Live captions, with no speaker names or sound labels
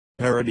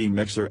Parody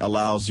Mixer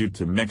allows you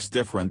to mix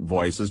different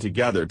voices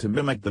together to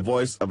mimic the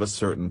voice of a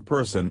certain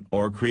person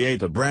or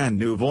create a brand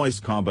new voice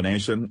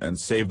combination and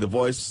save the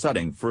voice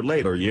setting for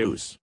later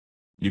use.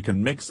 You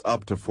can mix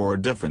up to 4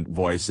 different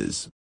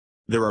voices.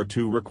 There are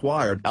 2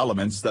 required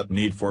elements that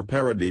need for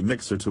Parody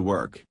Mixer to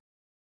work.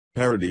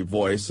 Parody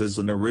voices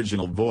and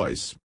original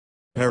voice.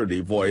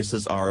 Parody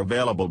voices are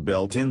available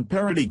built-in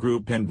Parody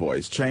group in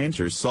Voice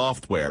Changer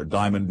software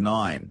Diamond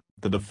 9,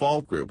 the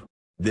default group.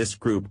 This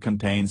group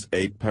contains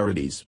 8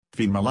 parodies: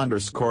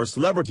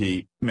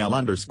 female_celebrity,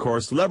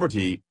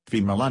 male_celebrity,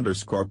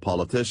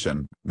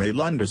 female_politician,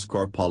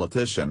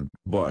 male_politician,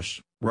 Bush,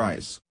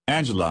 Rice,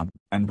 Angela,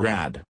 and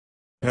Brad.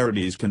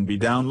 Parodies can be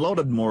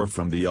downloaded more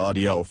from the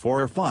Audio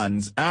for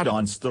Funds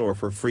add-on store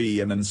for free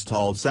and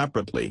installed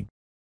separately.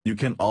 You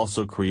can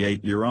also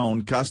create your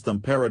own custom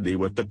parody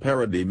with the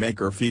Parody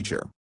Maker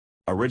feature.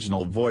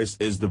 Original voice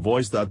is the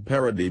voice that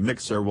Parody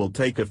Mixer will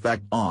take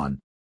effect on.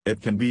 It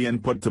can be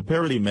input to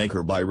Parody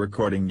Maker by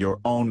recording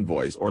your own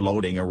voice or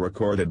loading a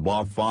recorded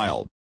WAV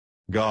file.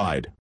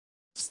 Guide.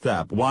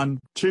 Step 1.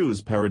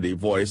 Choose parody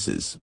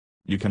voices.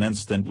 You can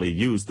instantly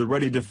use the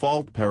ready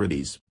default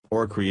parodies,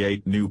 or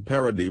create new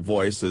parody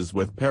voices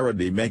with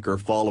Parody Maker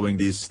following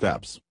these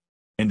steps.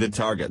 In the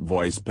Target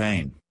Voice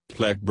pane,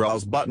 click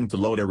Browse button to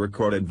load a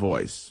recorded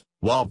voice,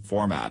 WAV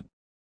format.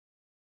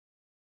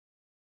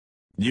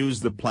 Use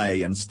the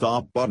play and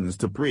stop buttons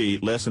to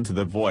pre-listen to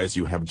the voice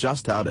you have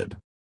just added.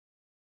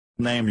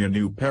 Name your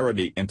new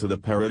parody into the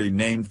Parody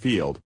Name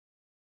field.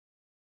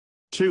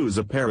 Choose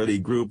a parody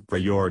group for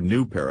your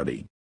new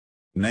parody.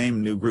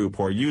 Name new group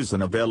or use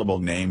an available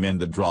name in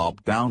the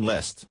drop-down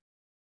list.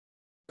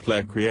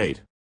 Click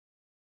Create.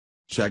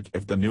 Check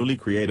if the newly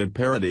created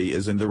parody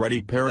is in the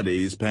Ready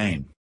Parodies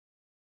pane.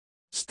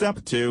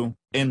 Step 2.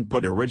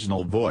 Input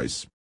original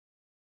voice.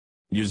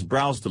 Use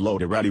Browse to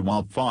load a ready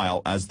WAV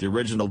file as the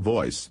original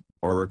voice,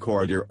 or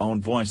record your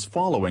own voice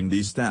following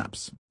these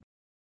steps.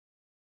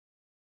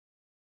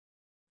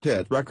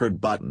 Hit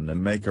Record button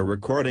and make a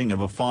recording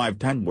of a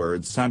 5-10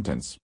 word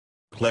sentence.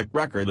 Click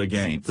Record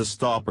again to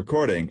stop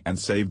recording and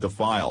save the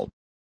file.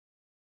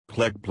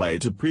 Click Play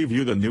to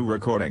preview the new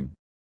recording.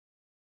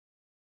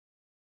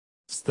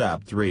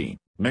 Step 3.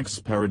 Mix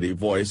parody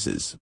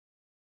voices.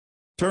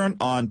 Turn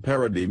on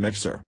Parody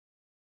Mixer.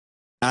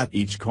 At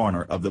each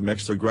corner of the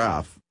mixer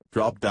graph,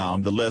 drop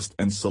down the list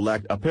and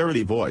select a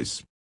parody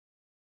voice.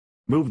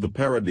 Move the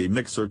Parody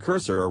Mixer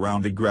cursor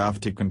around the graph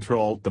to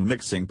control the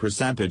mixing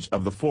percentage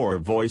of the 4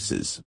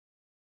 voices.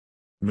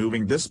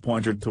 Moving this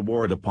pointer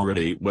toward a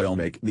parody will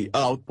make the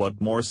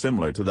output more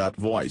similar to that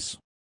voice.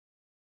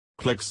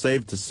 Click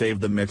Save to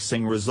save the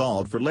mixing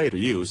result for later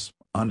use,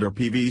 under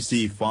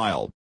PVC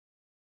file.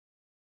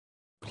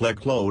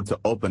 Click Load to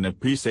open a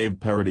pre-saved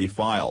parody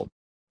file.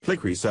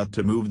 Click Reset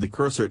to move the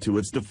cursor to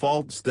its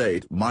default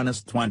state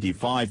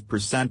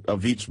 -25%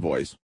 of each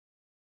voice.